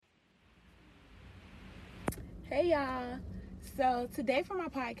Hey y'all. So today for my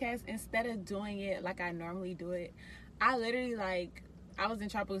podcast, instead of doing it like I normally do it, I literally I was in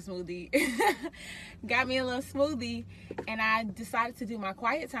Tropical Smoothie, got me a little smoothie, and I decided to do my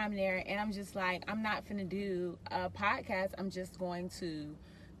quiet time there. And I'm just like, I'm not finna do a podcast. I'm just going to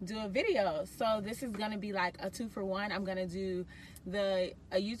do a video. So this is gonna be like a 2-for-1. I'm gonna do a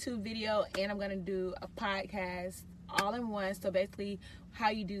YouTube video and I'm gonna do a podcast all in one. So basically, how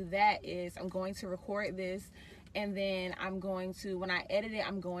you do that is I'm going to record this, and then I'm going to, when I edit it,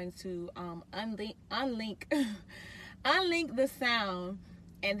 I'm going to unlink the sound,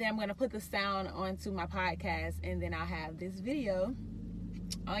 and then I'm going to put the sound onto my podcast, and then I'll have this video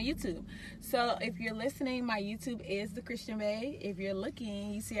on YouTube. So if you're listening, my YouTube is The Christian Bae. If you're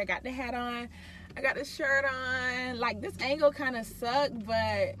looking, you see I got the hat on, I got the shirt on. Like, this angle kind of sucked,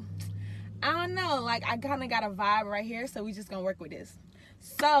 but I don't know. Like, I kind of got a vibe right here, so we just going to work with this.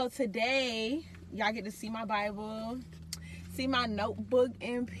 So today, y'all get to see my Bible, see my notebook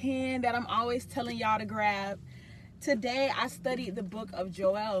and pen that I'm always telling y'all to grab. Today, I studied the book of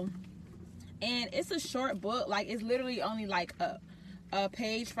Joel, and it's a short book. Like, it's literally only like a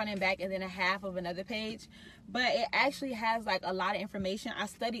page front and back, and then a half of another page, but it actually has like a lot of information. I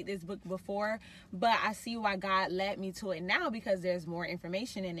studied this book before, but I see why God led me to it now, because there's more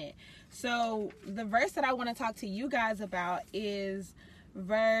information in it. So the verse that I want to talk to you guys about is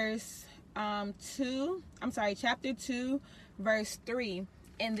chapter 2, verse 3,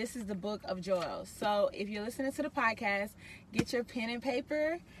 and this is the book of Joel. So if you're listening to the podcast, get your pen and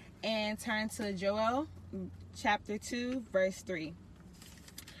paper and turn to Joel chapter 2, verse 3.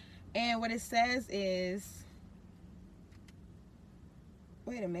 And what it says is,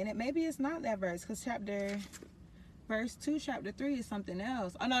 wait a minute, maybe it's not that verse, because verse 2, chapter 3 is something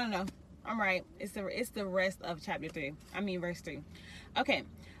else. Oh, no, I'm right. It's the rest of chapter 3. Verse 3. Okay.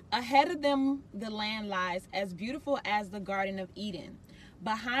 Ahead of them, the land lies as beautiful as the Garden of Eden.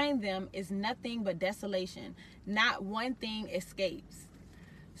 Behind them is nothing but desolation. Not one thing escapes.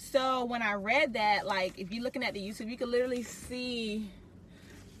 So when I read that, like, if you're looking at the YouTube, you can literally see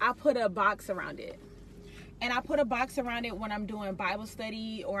I put a box around it. And I put a box around it when I'm doing Bible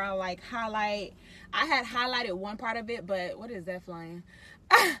study, or I like highlight. I had highlighted one part of it, but what is that flying?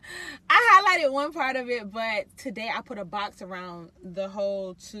 I highlighted one part of it, but today I put a box around the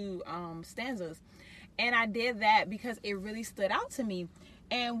whole 2 stanzas. And I did that because it really stood out to me.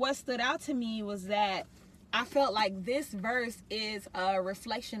 And what stood out to me was that I felt like this verse is a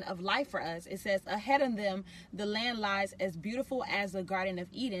reflection of life for us. It says, ahead of them, the land lies as beautiful as the Garden of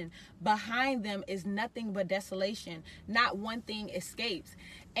Eden. Behind them is nothing but desolation. Not one thing escapes.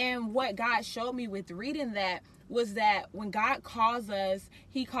 And what God showed me with reading that was that when God calls us,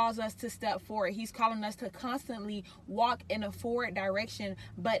 he calls us to step forward. He's calling us to constantly walk in a forward direction,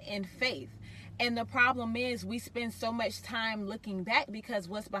 but in faith. And the problem is we spend so much time looking back because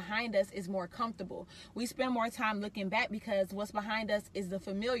what's behind us is more comfortable. We spend more time looking back because what's behind us is the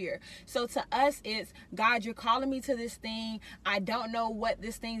familiar. So to us, it's, God, you're calling me to this thing. I don't know what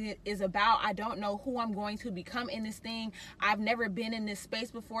this thing is about. I don't know who I'm going to become in this thing. I've never been in this space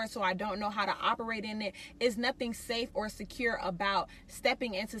before, so I don't know how to operate in it. It's nothing safe or secure about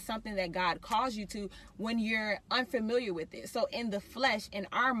stepping into something that God calls you to when you're unfamiliar with it. So in the flesh, in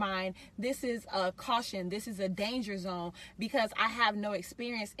our mind, this is a caution. This is a danger zone because I have no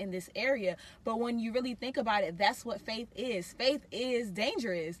experience in this area. But when you really think about it, that's what faith is. Faith is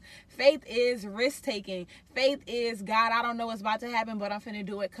dangerous. Faith is risk taking. Faith is, God, I don't know what's about to happen, but I'm finna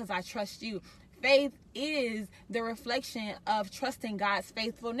do it because I trust you. Faith is the reflection of trusting God's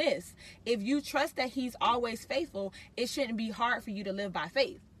faithfulness. If you trust that he's always faithful, it shouldn't be hard for you to live by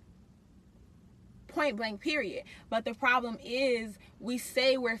faith. Point blank, period. But the problem is we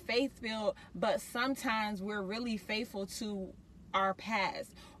say we're faith-filled, but sometimes we're really faithful to our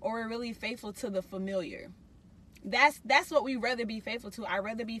past, or we're really faithful to the familiar. That's what we rather be faithful to. I'd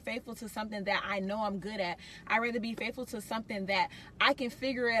rather be faithful to something that I know I'm good at. I'd rather be faithful to something that I can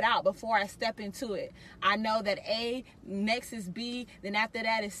figure it out before I step into it. I know that A, next is B, then after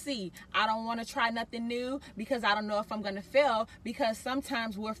that is C. I don't want to try nothing new because I don't know if I'm going to fail, because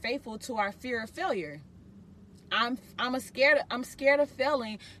sometimes we're faithful to our fear of failure. I'm scared of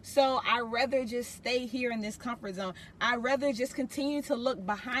failing, so I'd rather just stay here in this comfort zone. I'd rather just continue to look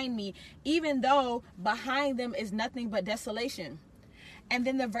behind me, even though behind them is nothing but desolation. And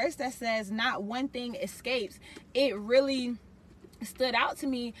then the verse that says not one thing escapes, it really stood out to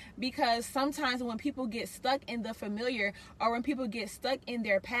me, because sometimes when people get stuck in the familiar, or when people get stuck in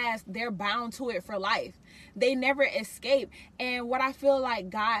their past, they're bound to it for life. They never escape. And what I feel like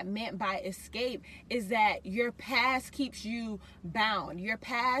God meant by escape is that your past keeps you bound. Your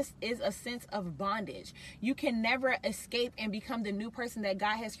past is a sense of bondage. You can never escape and become the new person that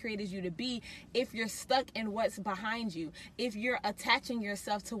God has created you to be if you're stuck in what's behind you, if you're attaching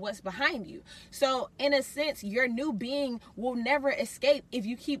yourself to what's behind you. So in a sense, your new being will never escape if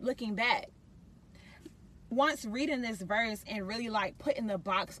you keep looking back. Once reading this verse and really like putting the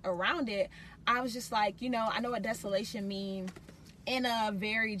box around it, I was just like, I know what desolation means in a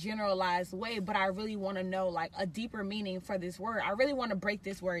very generalized way, but I really want to know like a deeper meaning for this word. I really want to break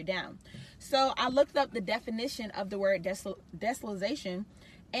this word down. So I looked up the definition of the word desolation,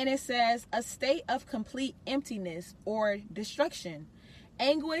 and it says a state of complete emptiness or destruction,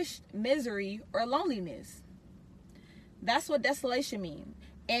 anguish, misery, or loneliness. That's what desolation means.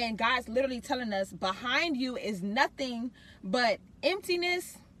 And God's literally telling us behind you is nothing but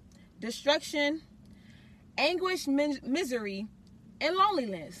emptiness, destruction, anguish, misery, and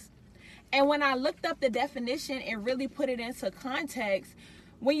loneliness. And when I looked up the definition and really put it into context,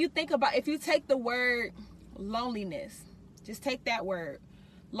 when you think about, if you take the word loneliness, just take that word,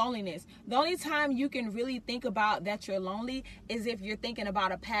 loneliness. The only time you can really think about that you're lonely is if you're thinking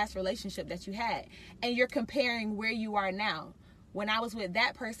about a past relationship that you had and you're comparing where you are now. When I was with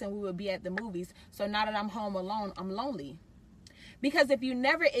that person, we would be at the movies. So now that I'm home alone, I'm lonely. Because if you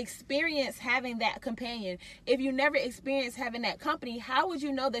never experience having that companion, if you never experience having that company, how would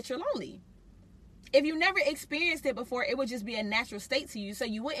you know that you're lonely? If you never experienced it before, it would just be a natural state to you. So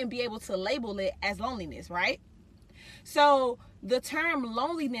you wouldn't be able to label it as loneliness, right? So the term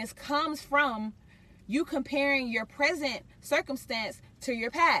loneliness comes from you comparing your present circumstance to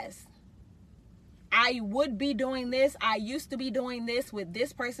your past. I would be doing this. I used to be doing this with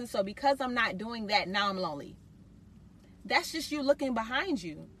this person. So because I'm not doing that, now I'm lonely. That's just you looking behind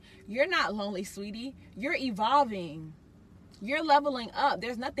you. You're not lonely, sweetie. You're evolving. You're leveling up.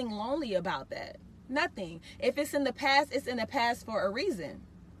 There's nothing lonely about that. Nothing. If it's in the past, it's in the past for a reason,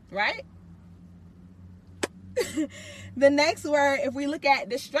 right? The next word, if we look at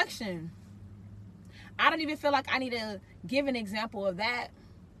destruction, I don't even feel like I need to give an example of that.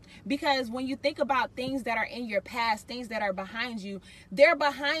 Because when you think about things that are in your past, things that are behind you, they're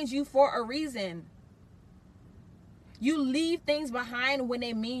behind you for a reason. You leave things behind when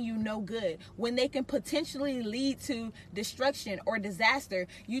they mean you no good, when they can potentially lead to destruction or disaster.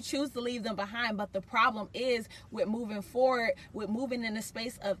 You choose to leave them behind. But the problem is with moving forward, with moving in a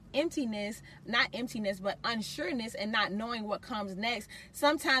space of emptiness, not emptiness, but unsureness and not knowing what comes next.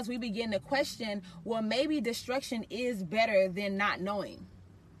 Sometimes we begin to question, well, maybe destruction is better than not knowing.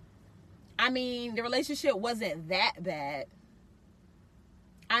 I mean, the relationship wasn't that bad.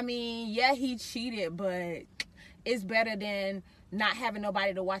 I mean, yeah, he cheated, but it's better than not having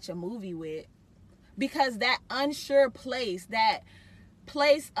nobody to watch a movie with. Because that unsure place, that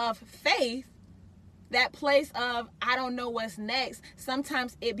place of faith, that place of I don't know what's next,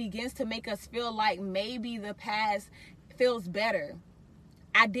 sometimes it begins to make us feel like maybe the past feels better.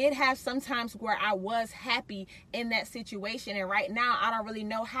 I did have some times where I was happy in that situation, and right now I don't really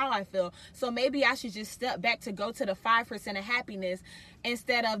know how I feel. So maybe I should just step back to go to the 5% of happiness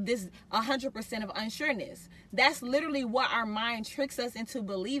instead of this 100% of unsureness. That's literally what our mind tricks us into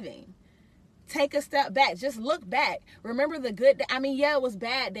believing. Take a step back. Just look back. Remember the good I mean, yeah, it was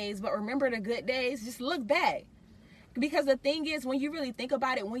bad days, but remember the good days. Just look back. Because the thing is, when you really think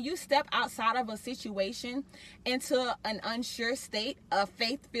about it, when you step outside of a situation into an unsure state, a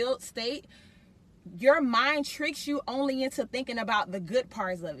faith-filled state, your mind tricks you only into thinking about the good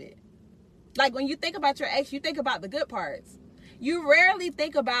parts of it. Like when you think about your ex, you think about the good parts. You rarely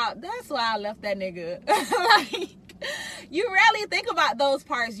think about, that's why I left that nigga. Like, you rarely think about those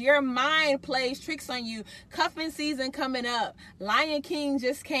parts. Your mind plays tricks on you. Cuffing season coming up. Lion King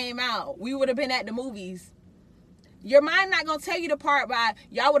just came out. We would have been at the movies. Your mind not going to tell you the part by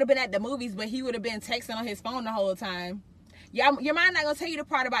y'all would have been at the movies, but he would have been texting on his phone the whole time. Your mind not going to tell you the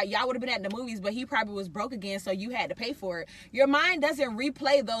part about y'all would have been at the movies, but he probably was broke again, so you had to pay for it. Your mind doesn't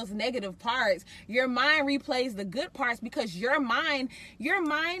replay those negative parts. Your mind replays the good parts because your mind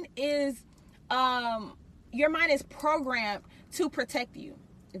is programmed to protect you.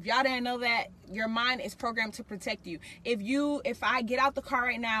 If y'all didn't know that, your mind is programmed to protect you. If I get out the car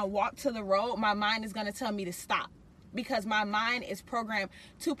right now and walk to the road, my mind is going to tell me to stop. Because my mind is programmed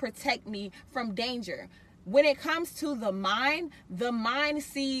to protect me from danger. When it comes to the mind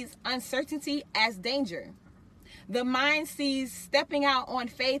sees uncertainty as danger. The mind sees stepping out on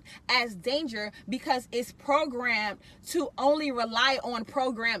faith as danger because it's programmed to only rely on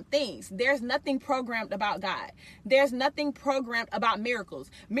programmed things. There's nothing programmed about God. There's nothing programmed about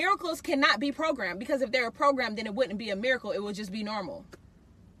miracles. Miracles cannot be programmed, because if they were programmed, then it wouldn't be a miracle. It would just be normal.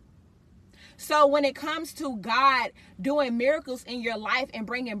 So when it comes to God doing miracles in your life and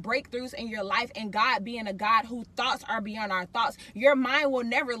bringing breakthroughs in your life, and God being a God whose thoughts are beyond our thoughts, your mind will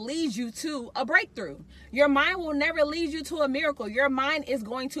never lead you to a breakthrough. Your mind will never lead you to a miracle. Your mind is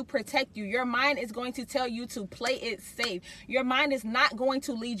going to protect you. Your mind is going to tell you to play it safe. Your mind is not going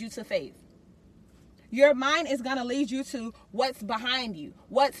to lead you to faith. Your mind is going to lead you to what's behind you,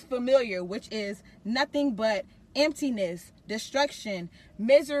 what's familiar, which is nothing but emptiness, destruction,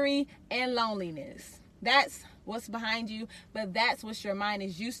 misery, and loneliness. That's what's behind you, but that's what your mind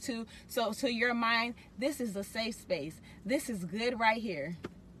is used to. So to your mind, this is a safe space. This is good right here.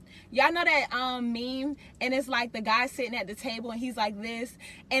 Y'all know that meme, and it's like the guy sitting at the table and he's like this,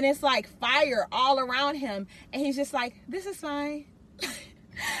 and it's like fire all around him, and he's just like, this is fine.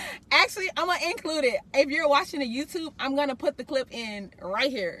 Actually, I'm gonna include it. If you're watching the YouTube, I'm gonna put the clip in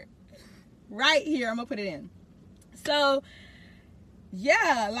right here. Right here, I'm gonna put it in. So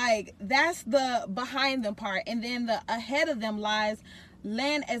yeah, like that's the behind them part. And then the ahead of them lies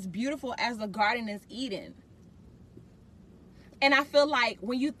land as beautiful as the Garden of Eden. And I feel like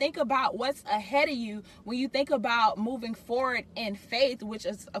when you think about what's ahead of you, when you think about moving forward in faith, which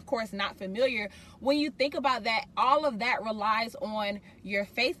is of course not familiar, when you think about that, all of that relies on your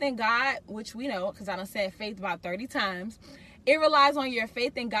faith in God, which we know because I done said faith about 30 times. It relies on your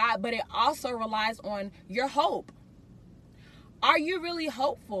faith in God, but it also relies on your hope. Are you really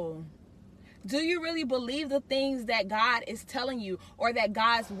hopeful? Do you really believe the things that God is telling you, or that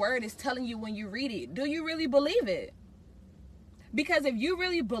God's word is telling you when you read it? Do you really believe it? Because if you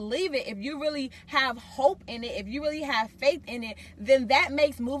really believe it, if you really have hope in it, if you really have faith in it, then that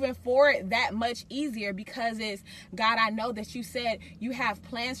makes moving forward that much easier, because it's, God, I know that you said you have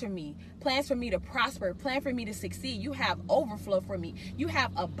plans for me to prosper, plan for me to succeed. You have overflow for me. You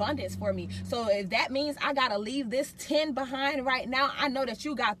have abundance for me. So if that means I got to leave this 10 behind right now, I know that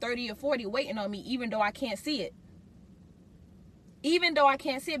you got 30 or 40 waiting on me, even though I can't see it. Even though I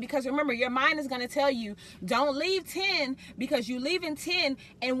can't see it, because remember, your mind is going to tell you, don't leave 10, because you leaving 10.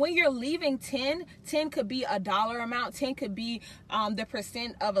 And when you're leaving 10 could be a dollar amount. 10 could be the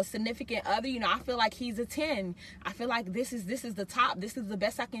percent of a significant other. You know, I feel like he's a 10. I feel like this is the top. This is the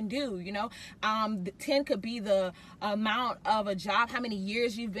best I can do. You know, 10 could be the amount of a job, how many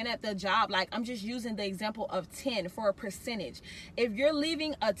years you've been at the job. Like, I'm just using the example of 10 for a percentage. If you're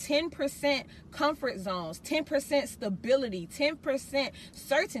leaving a 10% comfort zones, 10% stability, 10%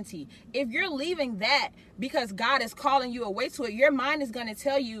 certainty, if you're leaving that because God is calling you away to it, your mind is going to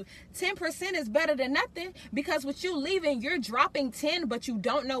tell you 10% is better than nothing, because with you leaving, you're dropping 10, but you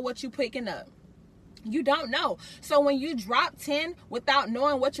don't know what you're picking up. You don't know. So when you drop 10 without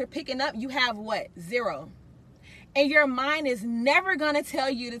knowing what you're picking up, you have what? 0. And your mind is never going to tell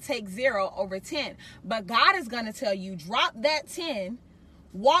you to take 0 over 10. But God is going to tell you, drop that 10,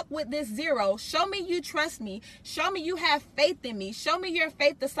 walk with this 0. Show me you trust me. Show me you have faith in me. Show me your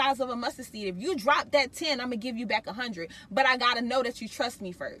faith the size of a mustard seed. If you drop that 10, I'm going to give you back 100. But I got to know that you trust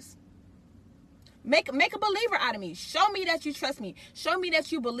me first. Make a believer out of me. Show me that you trust me. Show me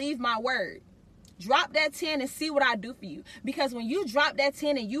that you believe my word. Drop that 10 and see what I do for you. Because when you drop that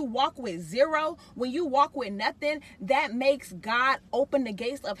 10 and you walk with 0, when you walk with nothing, that makes God open the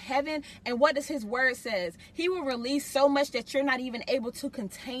gates of heaven. And what does his word says? He will release so much that you're not even able to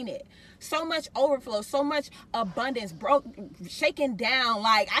contain it. So much overflow, so much abundance, shaken down.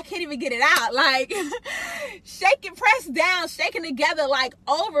 Like, I can't even get it out. Like, shaking, pressed down, shaking together, like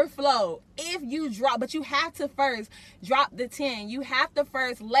overflow. If you drop, but you have to first drop the 10. You have to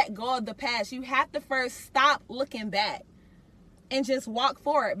first let go of the past. You have to first stop looking back and just walk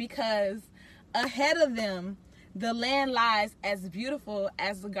forward, because ahead of them, the land lies as beautiful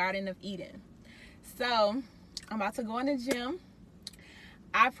as the Garden of Eden. So I'm about to go in the gym.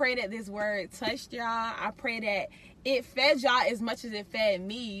 I pray that this word touched y'all. I pray that it fed y'all as much as it fed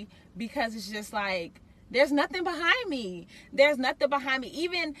me, because it's just like, there's nothing behind me. There's nothing behind me.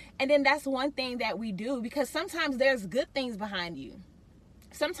 Even, and then that's one thing that we do, because sometimes there's good things behind you.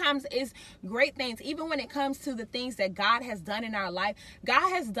 Sometimes it's great things. Even when it comes to the things that God has done in our life, God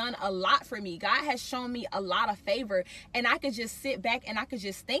has done a lot for me. God has shown me a lot of favor, and I could just sit back and I could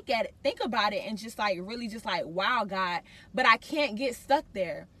just think about it and just like really just like, wow, God. But I can't get stuck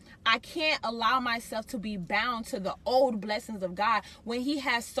there. I can't allow myself to be bound to the old blessings of God when he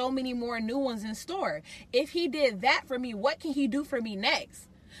has so many more new ones in store. If he did that for me, what can he do for me next?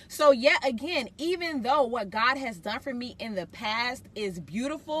 So yet again, even though what God has done for me in the past is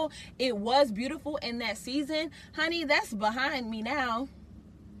beautiful, it was beautiful in that season, honey, that's behind me now.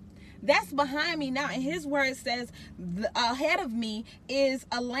 That's behind me now. And his word says ahead of me is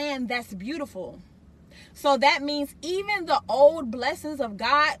a land that's beautiful. So that means even the old blessings of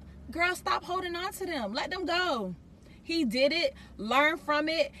God, girl, stop holding on to them. Let them go. He did it. Learn from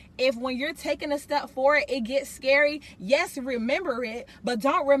it. If when you're taking a step forward, it gets scary, yes, remember it, but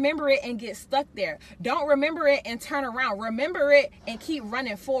don't remember it and get stuck there. Don't remember it and turn around. Remember it and keep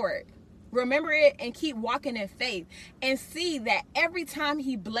running forward. Remember it and keep walking in faith, and see that every time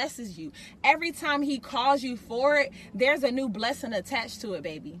he blesses you, every time he calls you forward, there's a new blessing attached to it,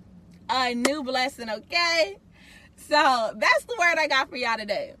 baby. A new blessing, okay? So that's the word I got for y'all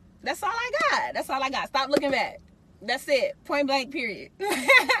today. That's all I got. That's all I got. Stop looking back. That's it. Point blank, period.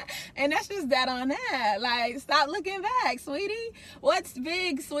 And that's just that on that. Like, stop looking back, sweetie. What's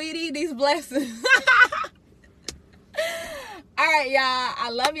big, sweetie? These blessings. All right, y'all. I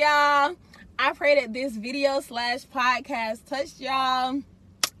love y'all. I pray that this video / podcast touched y'all.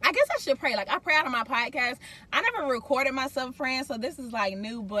 I guess I should pray. Like, I pray out of my podcast. I never recorded myself praying, so this is like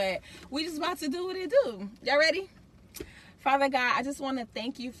new, but we just about to do what it do. Y'all ready? Father God, I just want to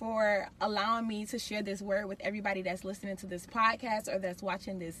thank you for allowing me to share this word with everybody that's listening to this podcast or that's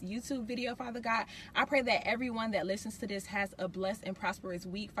watching this YouTube video, Father God. I pray that everyone that listens to this has a blessed and prosperous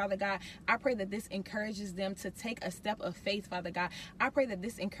week, Father God. I pray that this encourages them to take a step of faith, Father God. I pray that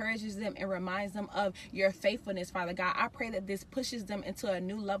this encourages them and reminds them of your faithfulness, Father God. I pray that this pushes them into a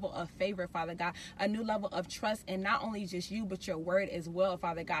new level of favor, Father God, a new level of trust in not only just you, but your word as well,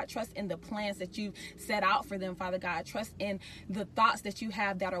 Father God. Trust in the plans that you set out for them, Father God. Trust in the thoughts that you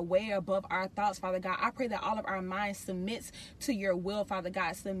have that are way above our thoughts, Father God. I pray that all of our minds submits to your will, Father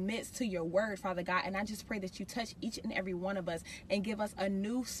God, submits to your word, Father God. And I just pray that you touch each and every one of us and give us a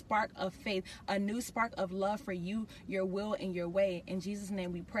new spark of faith, a new spark of love for you, your will, and your way. In Jesus'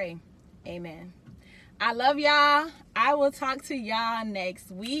 name we pray. Amen. I love y'all. I will talk to y'all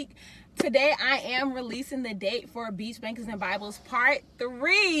next week. Today, I am releasing the date for Beach Bankers and Bibles Part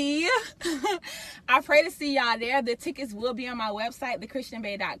 3. I pray to see y'all there. The tickets will be on my website,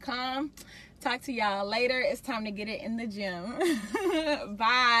 thechristianbae.com. Talk to y'all later. It's time to get it in the gym.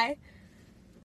 Bye.